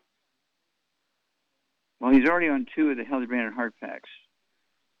weight. Well, he's already on 2 of the Healthy Branded Heart Packs.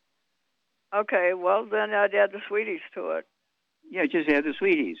 Okay, well, then I'd add the Sweeties to it. Yeah, just add the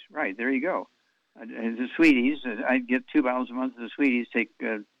Sweeties. Right, there you go. The Sweeties, I'd get 2 bottles a month of the Sweeties, take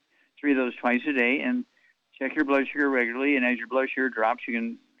 3 of those twice a day, and check your blood sugar regularly. And as your blood sugar drops, you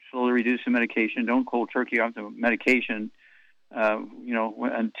can slowly reduce the medication. Don't cold turkey off the medication,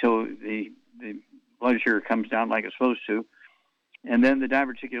 until the blood sugar comes down like it's supposed to. And then the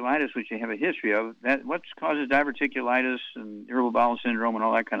diverticulitis, which you have a history of, what causes diverticulitis and irritable bowel syndrome and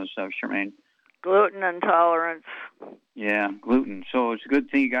all that kind of stuff, Charmaine? Gluten intolerance. Yeah, gluten. So it's a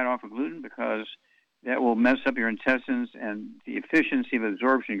good thing you got off of gluten because that will mess up your intestines and the efficiency of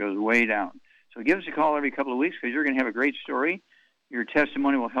absorption goes way down. So give us a call every couple of weeks because you're going to have a great story. Your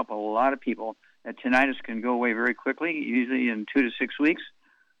testimony will help a lot of people. That tinnitus can go away very quickly, usually in 2 to 6 weeks.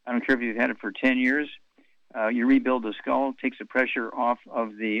 I don't care if you've had it for 10 years. You rebuild the skull, takes the pressure off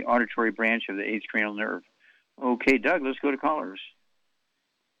of the auditory branch of the 8th cranial nerve. Okay, Doug, let's go to callers.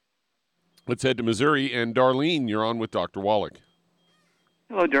 Let's head to Missouri. And Darlene, you're on with Dr. Wallach.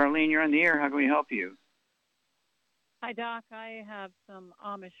 Hello, Darlene. You're on the air. How can we help you? Hi, Doc. I have some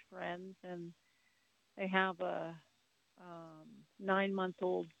Amish friends, and they have a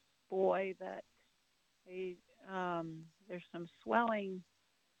 9-month-old boy that there's some swelling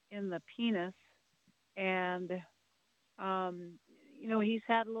in the penis, and he's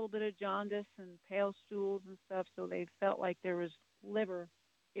had a little bit of jaundice and pale stools and stuff, so they felt like there was liver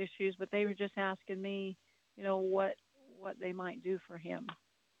issues, but they were just asking me, what they might do for him.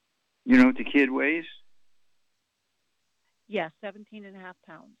 You know what the kid weighs? Yes, 17.5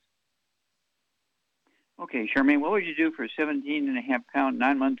 pounds. Okay, Charmaine, what would you do for a 17.5-pound,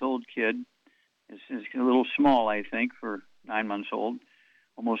 9-month-old kid? It's a little small, I think, for 9 months old.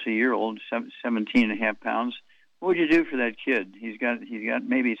 Almost a year old, 17.5 pounds. What would you do for that kid? He's got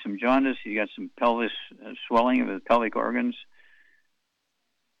maybe some jaundice. He's got some pelvis swelling of his pelvic organs.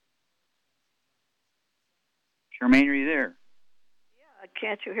 Charmaine, are you there? Yeah,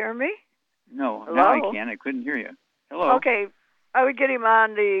 can't you hear me? No, hello? Now I can. I couldn't hear you. Hello. Okay, I would get him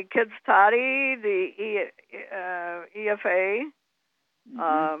on the Kids Toddy, the EFA,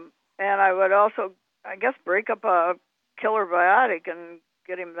 and I would also, I guess, break up a killer biotic and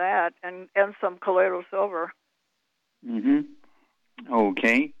get him that, and some colloidal silver.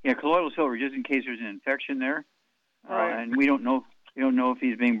 Okay. Yeah, colloidal silver, just in case there's an infection there. Right. And we don't know if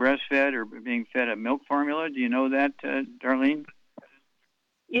he's being breastfed or being fed a milk formula. Do you know that, Darlene?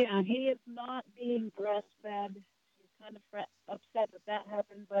 Yeah, he is not being breastfed. He's kind of upset that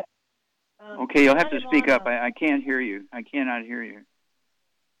happened, but... Okay, you'll have to speak up. I can't hear you. I cannot hear you.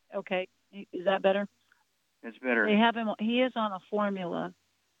 Okay. Is that better? It's better. They have him. He is on a formula.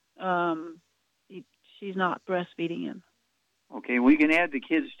 She's not breastfeeding him. Okay, we can add the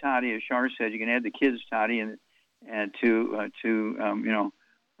kids' toddy, as Shar said. You can add the kids' toddy and to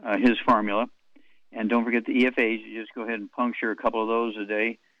his formula, and don't forget the EFAs. You just go ahead and puncture a couple of those a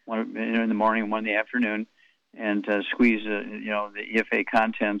day, one in the morning, one in the afternoon, and squeeze the EFA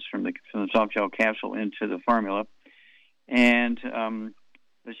contents from the soft gel capsule into the formula. And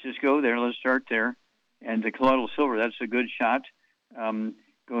let's just go there. Let's start there. And the colloidal silver, that's a good shot. Go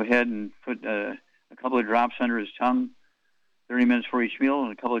ahead and put a couple of drops under his tongue 30 minutes for each meal,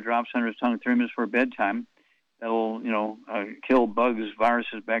 and a couple of drops under his tongue 30 minutes for bedtime. That'll, kill bugs,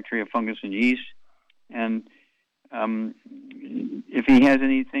 viruses, bacteria, fungus, and yeast. And if he has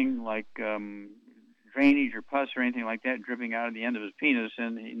anything like drainage or pus or anything like that dripping out of the end of his penis,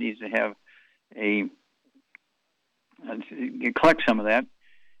 then he needs to have collect some of that,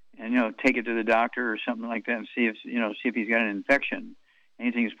 and take it to the doctor or something like that, and see if he's got an infection.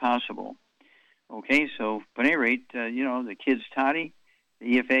 Anything is possible. Okay, so at any rate, the kids' toddy,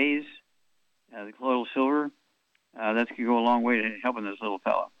 the EFAs, the colloidal silver, that could go a long way to helping this little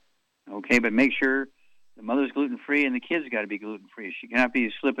fella. Okay, but make sure the mother's gluten-free and the kids got to be gluten-free. She cannot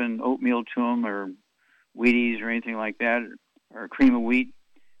be slipping oatmeal to them or Wheaties or anything like that, or cream of wheat.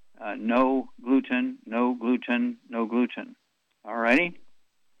 No gluten, no gluten, no gluten. All righty?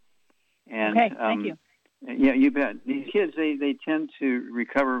 And, okay, thank you. Yeah, you bet. These kids, they tend to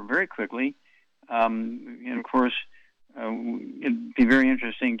recover very quickly. And of course, it'd be very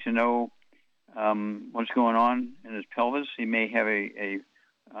interesting to know what's going on in his pelvis. He may have a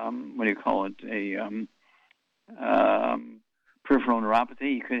peripheral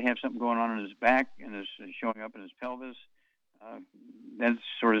neuropathy. He could have something going on in his back and is showing up in his pelvis. That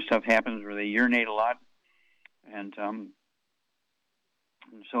sort of stuff happens where they urinate a lot, and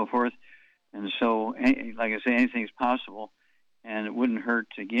so forth. And so, like I say, anything's possible, and it wouldn't hurt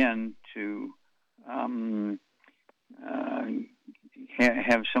again to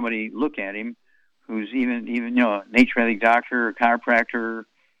have somebody look at him who's even a naturopathic doctor, or chiropractor,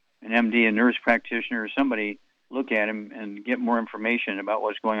 an MD, a nurse practitioner, or somebody look at him and get more information about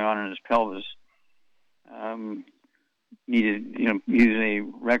what's going on in his pelvis. Need to use a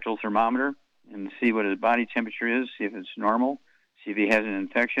rectal thermometer and see what his body temperature is, see if it's normal, see if he has an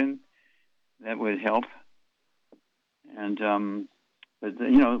infection. That would help. And but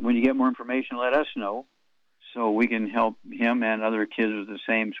when you get more information, let us know so we can help him and other kids with the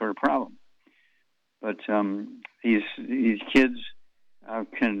same sort of problem. But these kids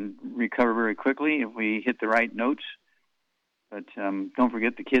can recover very quickly if we hit the right notes. But don't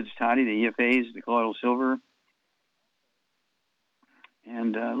forget the kids' toddy, the EFAs, the colloidal silver,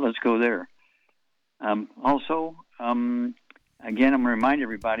 and let's go there. Also, again, I'm going to remind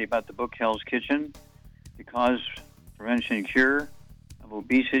everybody about the book Hell's Kitchen, the cause, prevention, and cure of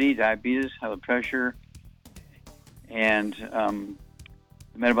obesity, diabetes, high blood pressure, and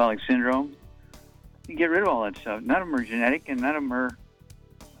metabolic syndrome. You get rid of all that stuff. None of them are genetic, and none of them are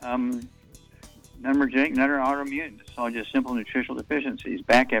autoimmune. It's all just simple nutritional deficiencies.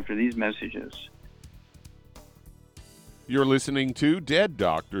 Back after these messages. You're listening to Dead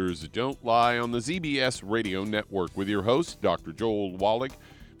Doctors Don't Lie on the ZBS Radio Network with your host, Dr. Joel Wallach.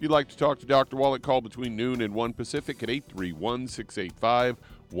 If you'd like to talk to Dr. Wallach, call between noon and 1 Pacific at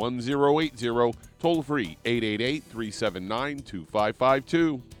 831-685-1080, toll free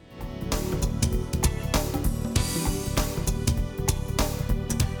 888-379-2552.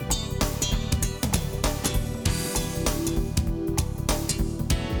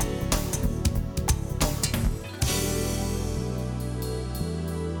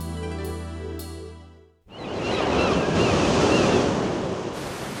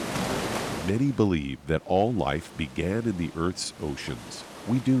 Many believe that all life began in the Earth's oceans.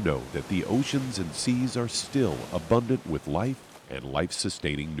 We do know that the oceans and seas are still abundant with life and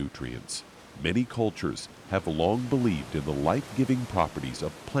life-sustaining nutrients. Many cultures have long believed in the life-giving properties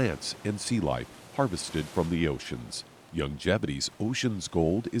of plants and sea life harvested from the oceans. Youngevity's Ocean's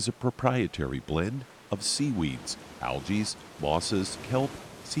Gold is a proprietary blend of seaweeds, algae, mosses, kelp,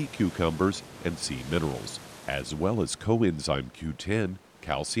 sea cucumbers, and sea minerals, as well as coenzyme Q10,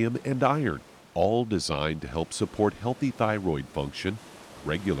 calcium, and iron, all designed to help support healthy thyroid function,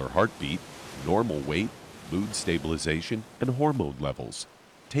 regular heartbeat, normal weight, mood stabilization, and hormone levels.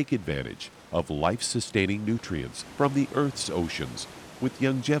 Take advantage of life-sustaining nutrients from the Earth's oceans with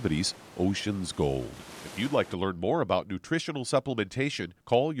Youngevity's Ocean's Gold. If you'd like to learn more about nutritional supplementation,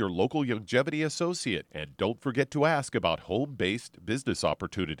 call your local Youngevity associate and don't forget to ask about home-based business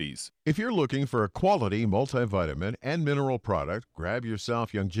opportunities. If you're looking for a quality multivitamin and mineral product, grab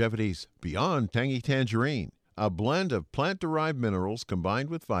yourself Youngevity's Beyond Tangy Tangerine, a blend of plant-derived minerals combined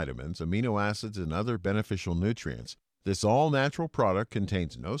with vitamins, amino acids, and other beneficial nutrients. This all-natural product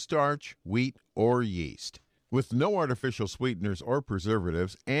contains no starch, wheat, or yeast, with no artificial sweeteners or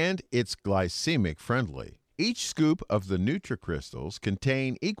preservatives, and it's glycemic friendly. Each scoop of the NutriCrystals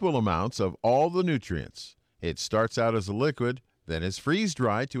contain equal amounts of all the nutrients. It starts out as a liquid, then is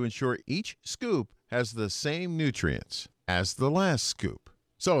freeze-dried to ensure each scoop has the same nutrients as the last scoop.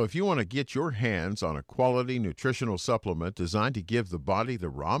 So if you want to get your hands on a quality nutritional supplement designed to give the body the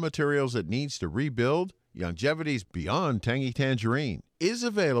raw materials it needs to rebuild, Youngevity's Beyond Tangy Tangerine is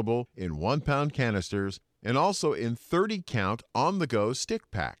available in 1-pound canisters and also in 30-count on-the-go stick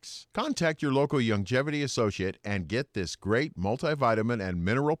packs. Contact your local Youngevity associate and get this great multivitamin and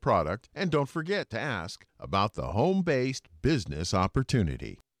mineral product, and don't forget to ask about the home-based business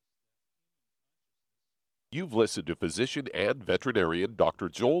opportunity. You've listened to physician and veterinarian Dr.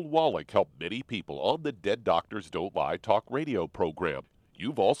 Joel Wallach help many people on the Dead Doctors Don't Lie talk radio program.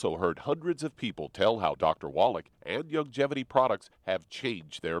 You've also heard hundreds of people tell how Dr. Wallach and Youngevity products have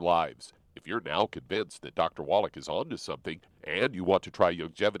changed their lives. If you're now convinced that Dr. Wallach is onto something and you want to try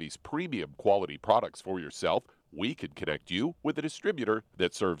Youngevity's premium quality products for yourself, we can connect you with a distributor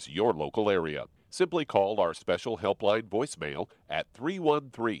that serves your local area. Simply call our special helpline voicemail at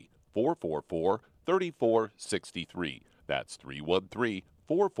 313-444-3463. That's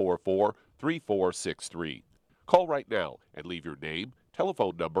 313-444-3463. Call right now and leave your name,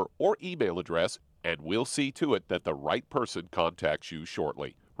 telephone number, or email address, and we'll see to it that the right person contacts you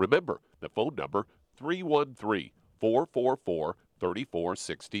shortly. Remember, the phone number,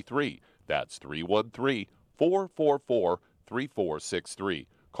 313-444-3463. That's 313-444-3463.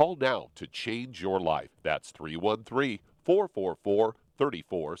 Call now to change your life. That's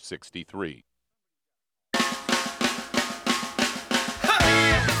 313-444-3463.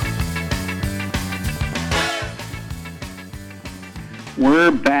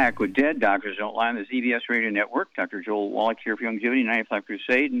 We're back with Dead Doctors Don't Lie on the ZBS Radio Network. Dr. Joel Wallach here for Youngevity, 95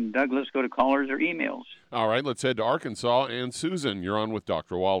 Crusade. And Doug, let's go to callers or emails. All right, let's head to Arkansas. And Susan, you're on with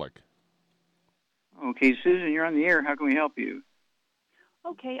Dr. Wallach. Okay, Susan, you're on the air. How can we help you?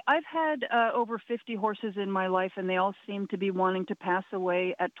 Okay, I've had over 50 horses in my life, and they all seem to be wanting to pass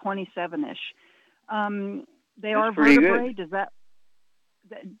away at 27-ish. They are vertebrae. Does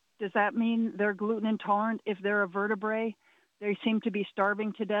that mean they're gluten intolerant if they're a vertebrae? They seem to be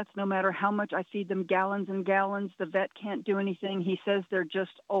starving to death no matter how much I feed them gallons and gallons. The vet can't do anything. He says they're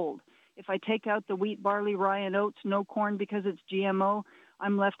just old. If I take out the wheat, barley, rye, and oats, no corn because it's GMO,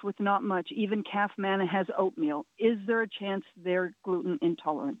 I'm left with not much. Even calf manna has oatmeal. Is there a chance they're gluten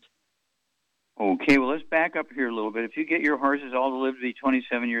intolerant? Okay, well, let's back up here a little bit. If you get your horses all to live to be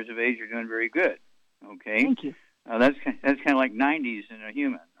 27 years of age, you're doing very good. Okay? Thank you. That's kind of like 90s in a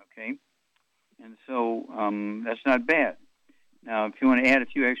human, okay? And so that's not bad. Now, if you want to add a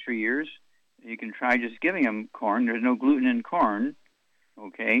few extra years, you can try just giving them corn. There's no gluten in corn,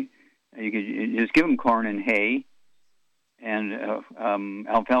 okay? You could just give them corn and hay and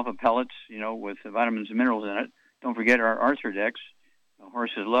alfalfa pellets, with vitamins and minerals in it. Don't forget our Arthrodex. The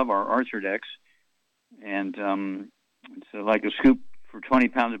horses love our Arthrodex. And it's like a scoop for 20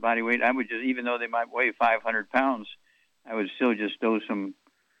 pounds of body weight. I would just, even though they might weigh 500 pounds, I would still just dose them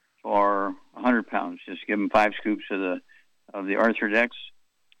for 100 pounds. Just give them 5 scoops of the Arthrodex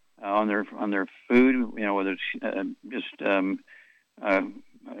on their food, whether it's just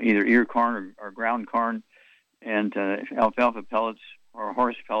either ear corn or ground corn, and alfalfa pellets or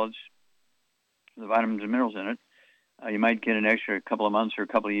horse pellets, the vitamins and minerals in it. You might get an extra couple of months or a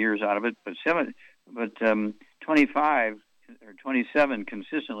couple of years out of it, but 25 or 27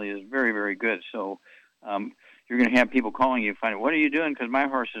 consistently is very, very good. So you're going to have people calling you, find out, what are you doing? Because my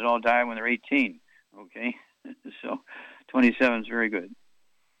horses all die when they're 18. Okay, so 27 is very good.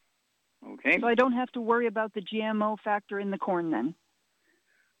 Okay. So I don't have to worry about the GMO factor in the corn then?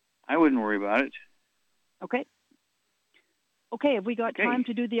 I wouldn't worry about it. Okay. Okay, have we got time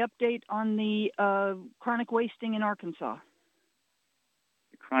to do the update on the chronic wasting in Arkansas?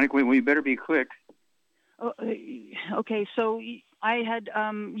 Chronic wasting, well, you better be quick. Okay, so I had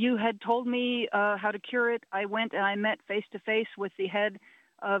you had told me how to cure it. I went and I met face-to-face with the head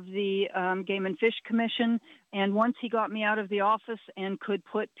of the Game and Fish Commission, and once he got me out of the office and could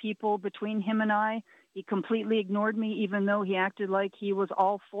put people between him and I, He completely ignored me, even though he acted like he was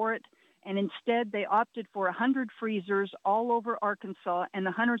all for it. And instead, they opted for 100 freezers all over Arkansas, and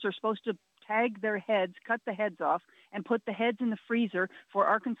the hunters are supposed to tag their heads, cut the heads off, and put the heads in the freezer for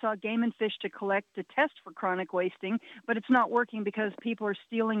Arkansas Game and Fish to collect to test for chronic wasting, but it's not working because people are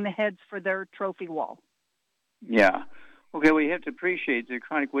stealing the heads for their trophy wall. Yeah. Okay, well, you have to appreciate that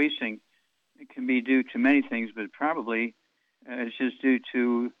chronic wasting. It can be due to many things, but probably it's just due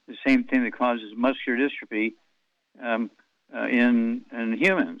to the same thing that causes muscular dystrophy in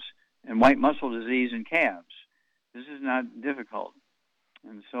humans and white muscle disease in calves. This is not difficult.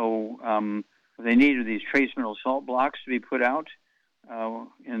 And so what they need are these trace mineral salt blocks to be put out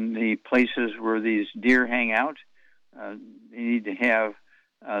in the places where these deer hang out. They need to have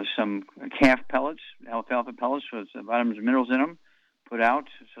some calf pellets, alfalfa pellets with vitamins and minerals in them, put out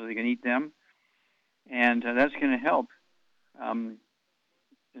so they can eat them. And that's going to help. And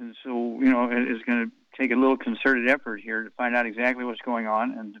so, it's going to take a little concerted effort here to find out exactly what's going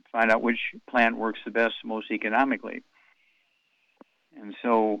on and to find out which plant works the best, most economically. And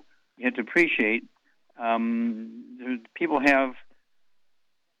so you have to appreciate people have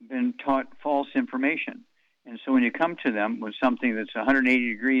been taught false information. And so when you come to them with something that's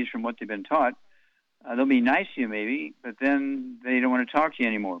 180 degrees from what they've been taught, they'll be nice to you maybe, but then they don't want to talk to you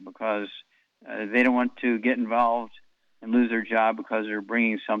anymore because they don't want to get involved and lose their job because they're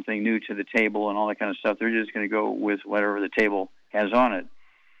bringing something new to the table and all that kind of stuff. They're just going to go with whatever the table has on it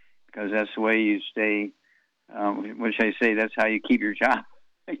because that's the way you stay, what should I say, that's how you keep your job.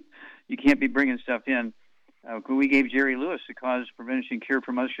 You can't be bringing stuff in. We gave Jerry Lewis the cause, prevention, cure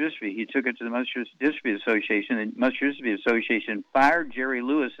for muscular dystrophy. He took it to the Muscular Dystrophy Association, and the Muscular Dystrophy Association fired Jerry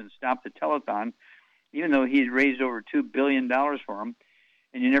Lewis and stopped the telethon, even though he had raised over $2 billion for him.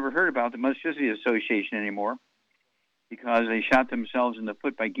 And you never heard about the Muscular Dystrophy Association anymore because they shot themselves in the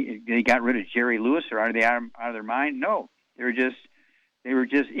foot by they got rid of Jerry Lewis, or are they out of their mind? No, they were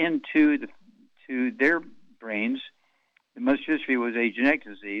just into to their brains. The muscular dystrophy was a genetic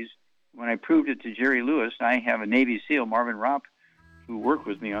disease. When I proved it to Jerry Lewis, I have a Navy SEAL, Marvin Ropp, who worked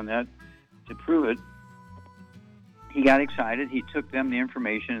with me on that to prove it. He got excited. He took them the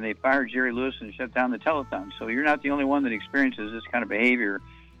information, and they fired Jerry Lewis and shut down the telethon. So you're not the only one that experiences this kind of behavior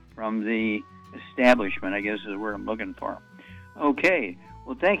from the establishment, I guess is the word I'm looking for. Okay.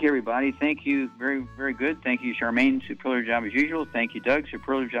 Well, thank you, everybody. Thank you. Very, very good. Thank you, Charmaine. Superlative job as usual. Thank you, Doug.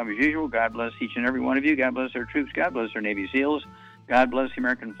 Superlative job as usual. God bless each and every one of you. God bless our troops. God bless our Navy SEALs. God bless the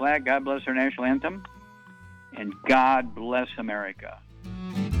American flag. God bless our national anthem. And God bless America.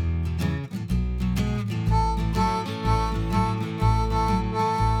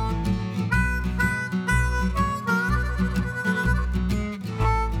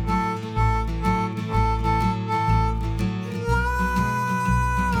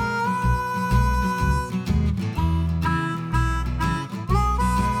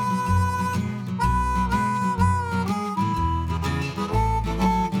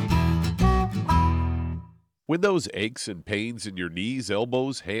 When those aches and pains in your knees,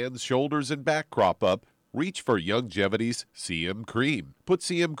 elbows, hands, shoulders, and back crop up, reach for Youngevity's CM Cream. Put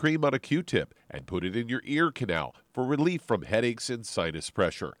CM Cream on a Q-tip and put it in your ear canal for relief from headaches and sinus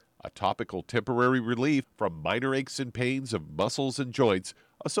pressure. A topical temporary relief from minor aches and pains of muscles and joints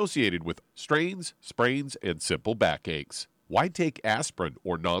associated with strains, sprains, and simple backaches. Why take aspirin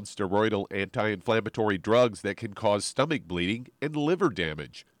or non-steroidal anti-inflammatory drugs that can cause stomach bleeding and liver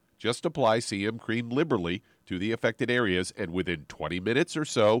damage? Just apply CM Cream liberally to the affected areas, and within 20 minutes or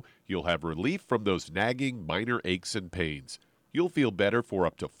so, you'll have relief from those nagging minor aches and pains. You'll feel better for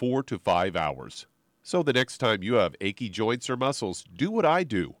up to 4 to 5 hours. So the next time you have achy joints or muscles, do what I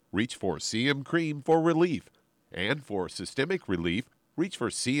do. Reach for CM Cream for relief. And for systemic relief, reach for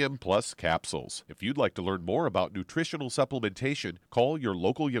CM Plus capsules. If you'd like to learn more about nutritional supplementation, call your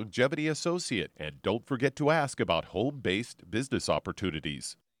local Youngevity associate. And don't forget to ask about home-based business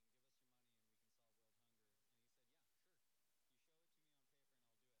opportunities.